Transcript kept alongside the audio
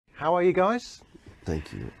How are you guys?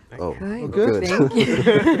 Thank you. Good. Thank you.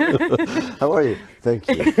 How are you? Thank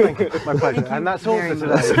you. Thank you. My pleasure. And that's all for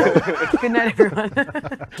today. Good night, everyone.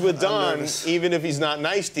 With Don, even if he's not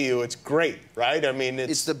nice to you, it's great, right? I mean,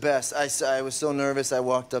 It's the best. I was so nervous. I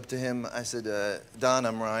walked up to him. I said, Don,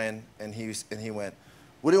 I'm Ryan. And he went,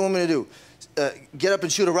 what do you want me to do? Get up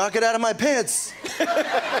and shoot a rocket out of my pants.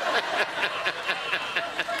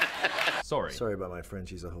 Sorry about my friend.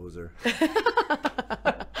 She's a hoser.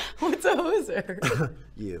 What's a hoser?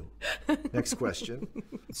 You. Next question.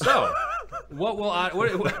 So, what will I...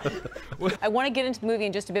 I want to get into the movie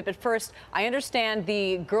in just a bit, but first, I understand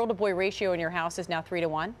the girl-to-boy ratio in your house is now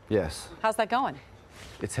 3-to-1. Yes. How's that going?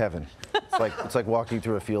 It's heaven. It's like walking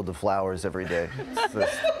through a field of flowers every day.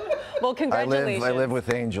 Well, congratulations. I live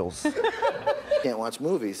with angels. Can't watch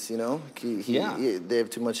movies, you know? They have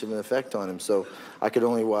too much of an effect on him. So I could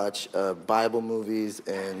only watch Bible movies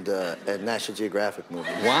and National Geographic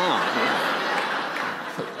movies. Wow.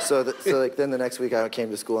 So like then the next week I came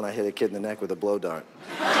to school and I hit a kid in the neck with a blow dart.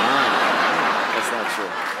 That's not true.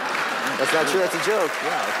 That's not true. That's a joke.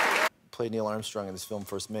 Yeah. Played Neil Armstrong in this film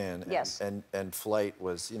First Man. Yes. And flight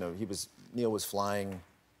was, you know, Neil was flying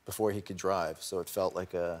before he could drive, so it felt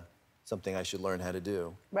like something I should learn how to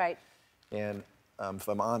do. Right. And if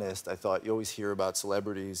I'm honest, I thought you always hear about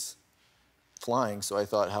celebrities flying, so I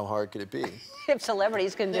thought, how hard could it be? If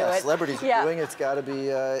celebrities can do it. Celebrities doing it's got to be,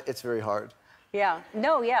 it's very hard. Yeah.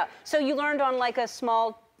 No, yeah. So you learned on like a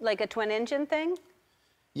small, like a twin engine thing?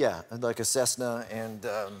 Yeah, like a Cessna, and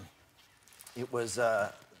it was,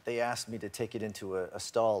 they asked me to take it into a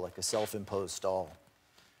stall, like a self-imposed stall.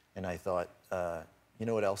 And I thought, you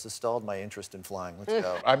know what else has stalled? My interest in flying. Let's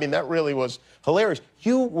go. I mean, that really was hilarious.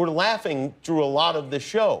 You were laughing through a lot of the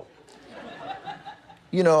show.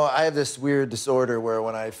 You know, I have this weird disorder where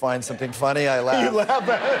when I find something funny, I laugh. You laugh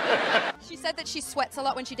at it. She said that she sweats a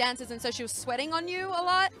lot when she dances, and so she was sweating on you a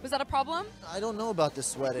lot. Was that a problem? I don't know about the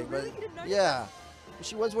sweating, but yeah.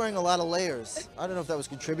 She was wearing a lot of layers. I don't know if that was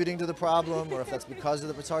contributing to the problem or if that's because of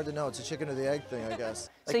it. It's hard to know. It's a chicken or the egg thing, I guess.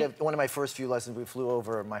 Like one of my first few lessons, we flew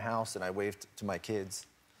over my house and I waved to my kids.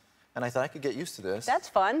 And I thought I could get used to this. That's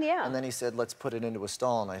fun, yeah. And then he said, let's put it into a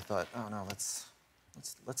stall. And I thought, oh no, let's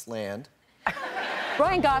land.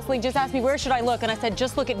 Ryan Gosling just asked me, where should I look? And I said,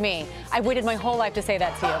 just look at me. I waited my whole life to say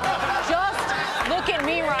that to you. Just look at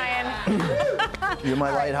me, Ryan. You're my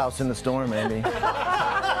lighthouse in the storm, Amy.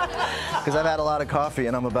 Because I've had a lot of coffee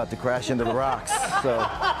and I'm about to crash into the rocks. So,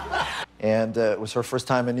 and it was her first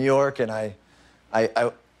time in New York, and I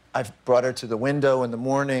brought her to the window in the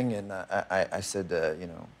morning, and I said, you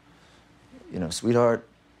know, sweetheart,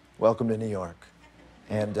 welcome to New York.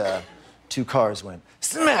 And 2 cars went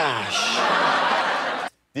smash.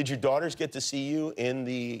 Did your daughters get to see you in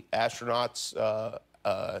the astronauts?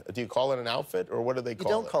 Do you call it an outfit, or what do they call it?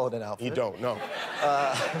 You don't call it an outfit. You don't, no.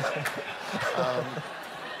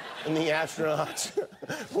 In the astronauts,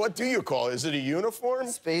 what do you call it? Is it a uniform?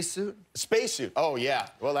 Spacesuit. Spacesuit. Oh, yeah.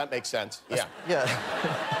 Well, that makes sense. Yeah. Yeah.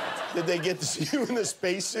 Did they get to see you in the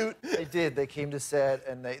spacesuit? They did. They came to set,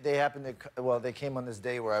 and they happened to, well, they came on this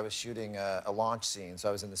day where I was shooting a launch scene, so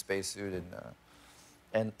I was in the spacesuit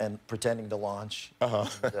and pretending to launch. Uh-huh.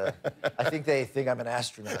 And, I think they think I'm an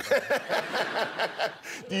astronaut.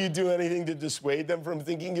 Do you do anything to dissuade them from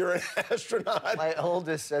thinking you're an astronaut? My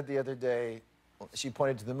oldest said the other day, she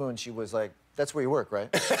pointed to the moon, she was like, that's where you work,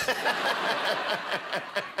 right?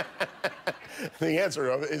 The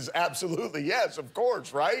answer is absolutely yes, of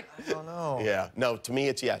course, right? I don't know. Yeah, no, to me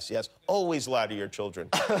it's yes, yes. Always lie to your children.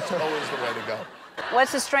 It's always the way to go.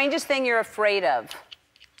 What's the strangest thing you're afraid of?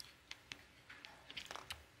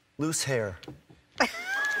 Loose hair.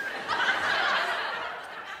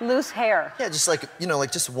 Loose hair. Yeah, just like, you know,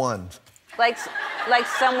 like just one. Like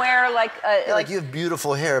somewhere, like... Yeah, like you have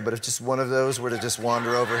beautiful hair, but if just one of those were to just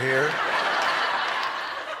wander over here,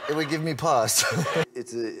 it would give me pause.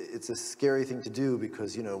 It's a scary thing to do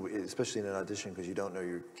because, you know, especially in an audition, because you don't know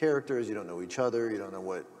your characters, you don't know each other, you don't know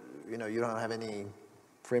what, you know, you don't have any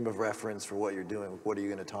frame of reference for what you're doing. What are you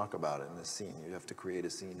going to talk about in this scene? You have to create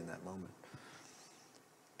a scene in that moment.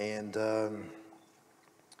 And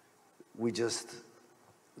we just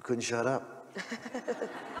couldn't shut up.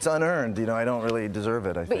 It's unearned, you know, I don't really deserve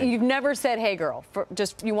it, I think. But you've never said, hey, girl,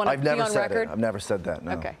 just, you want to be on record? I've never said it. I've never said that,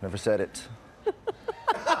 no. Okay. Never said it.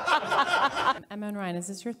 Emma and Ryan, is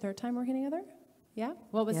this your 3rd time working together? Yeah?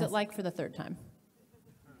 What was it like for the 3rd time?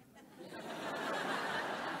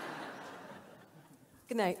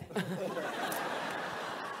 Good night.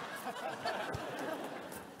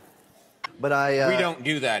 But I... We don't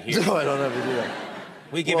do that here. No, I don't ever do that.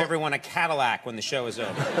 We give everyone a Cadillac when the show is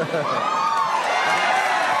over.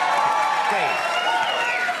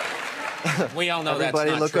 We all know that's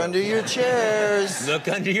Everybody not look true. under your chairs. Look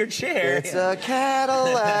under your chair. It's a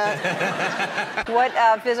Cadillac. What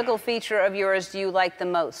physical feature of yours do you like the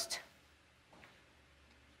most?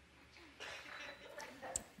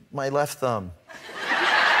 My left thumb.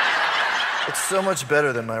 It's so much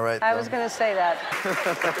better than my right thumb. I was going to say that.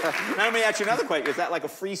 Now let me ask you another question. Is that like a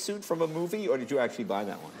free suit from a movie, or did you actually buy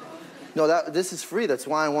that one? No, this is free. That's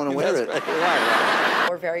why I want to wear it. Right.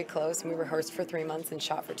 We're very close, and we rehearsed for 3 months and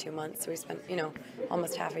shot for 2 months. So we spent, you know,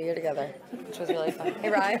 almost half a year together, which was really fun. Hey,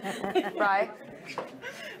 Ryan. Ryan.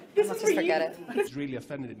 Let's just forget it. He's really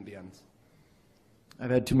offended in the end. I've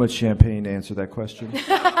had too much champagne to answer that question.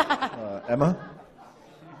 Emma?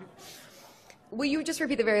 Will you just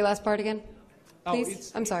repeat the very last part again, please?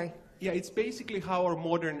 It's- I'm sorry. Yeah, it's basically how our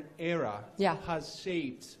modern era Yeah. has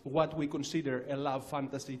shaped what we consider a love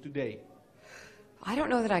fantasy today. I don't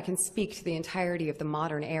know that I can speak to the entirety of the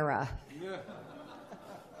modern era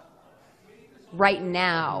right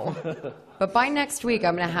now, but by next week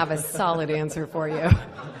I'm going to have a solid answer for you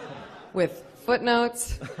with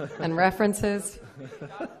footnotes and references.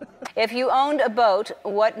 If you owned a boat,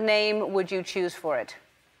 what name would you choose for it?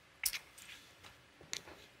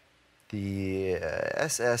 The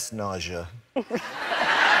SS Nausea. You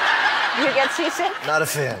get seasick? Not a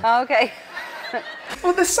fan. Oh, okay.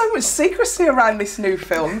 Well, there's so much secrecy around this new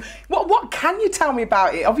film. What can you tell me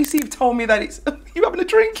about it? Obviously, you've told me that it's you having a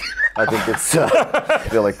drink. I think it's. I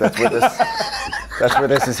feel like that's where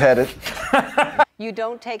this is headed. You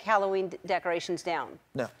don't take Halloween decorations down.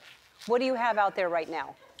 No. What do you have out there right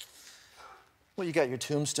now? Well, you got your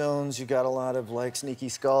tombstones. You got a lot of like sneaky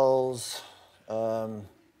skulls.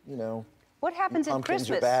 You know. What happens at pumpkins, Christmas?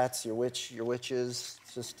 your bats, your witches.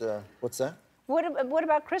 It's just what's that? What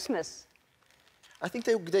about Christmas? I think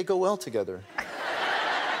they go well together.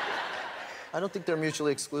 I don't think they're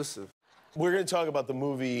mutually exclusive. We're going to talk about the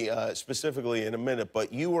movie specifically in a minute,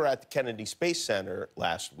 but you were at the Kennedy Space Center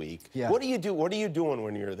last week. Yeah. What do you do? What are you doing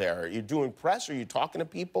when you're there? Are you doing press? Are you talking to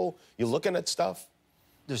people? You looking at stuff?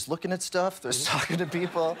 There's looking at stuff. There's talking to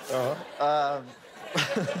people.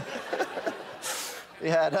 We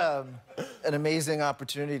had an amazing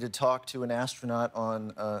opportunity to talk to an astronaut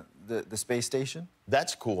on the space station.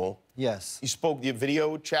 That's cool. Yes. You spoke the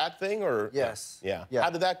video chat thing, or? Yes. Yeah. Yeah. How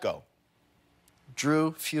did that go?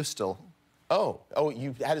 Drew Fustel. Oh,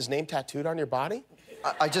 you had his name tattooed on your body?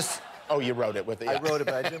 I just... Oh, you wrote it with it. I Yeah. wrote it,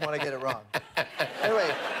 but I didn't want to get it wrong. Anyway,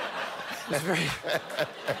 it was very...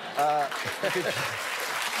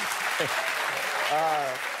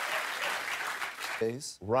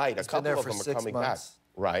 days. Right, He's a been couple there of for them are 6 coming months. back.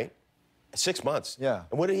 Right. 6 months. Yeah.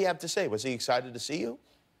 And what did he have to say? Was he excited to see you?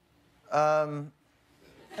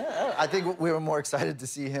 I think we were more excited to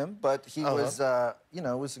see him, but he was, you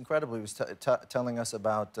know, it was incredible. He was telling us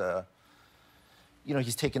about, you know,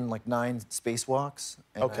 he's taken like 9 spacewalks.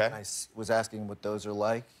 And Okay. I was asking what those are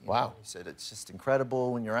like. You know, he said it's just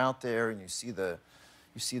incredible when you're out there and you see the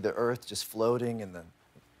Earth just floating in the,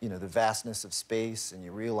 you know, the vastness of space, and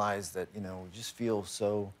you realize that, you know, we just feel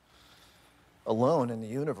so alone in the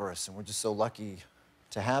universe, and we're just so lucky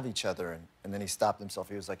to have each other. And then he stopped himself.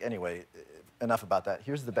 He was like, anyway, enough about that.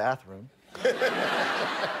 Here's the bathroom.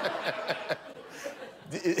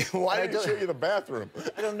 Why did he show you the bathroom?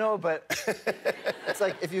 I don't know, but it's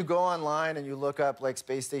like if you go online and you look up like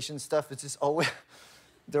space station stuff, it's just always,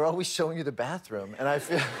 they're always showing you the bathroom. And I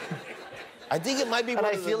feel... I think it might be And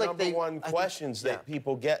one I of feel the like number one questions that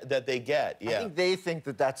people get, that they get. Yeah. I think they think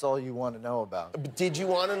that that's all you want to know about. Did you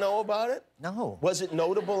want to know about it? No. Was it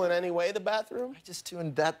notable in any way, the bathroom? I just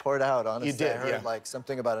tuned that part out, honestly. You did, I heard yeah. like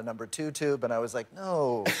something about a number 2 tube, and I was like,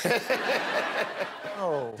 no.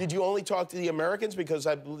 No. Did you only talk to the Americans? Because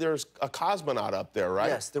there's a cosmonaut up there, right?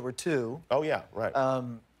 Yes, there were 2. Oh, yeah, right.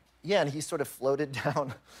 Yeah, and he sort of floated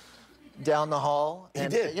down the hall. He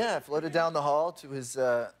And, did? Yeah, floated down the hall to his,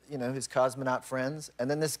 you know, his cosmonaut friends.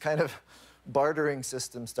 And then this kind of bartering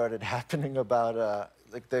system started happening about,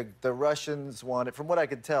 like the Russians wanted, from what I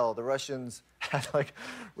could tell, the Russians had like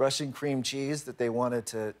Russian cream cheese that they wanted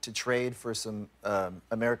to trade for some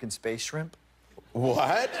American space shrimp.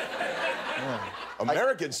 What? Yeah.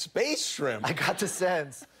 American space shrimp? I got the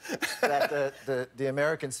sense that the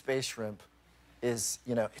American space shrimp is,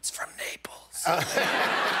 you know, it's from Naples.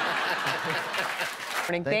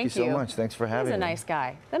 Thank you so much. Thanks for having me. He's a nice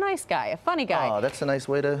guy. The nice guy. A funny guy. Oh, that's a nice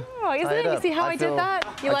way to. Oh, isn't tie it? You up. see how I did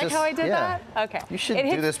that? You like how I did that? Okay. You should It do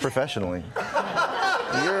hits- this professionally.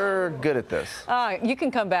 You're good at this. You can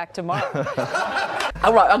come back tomorrow.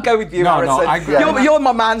 All right, I'll go with you, No, Harrison. I agree. You're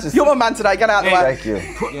my man. You're my man today. Get out of the way. Thank you.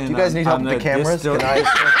 Do you guys need help with the cameras? Can I...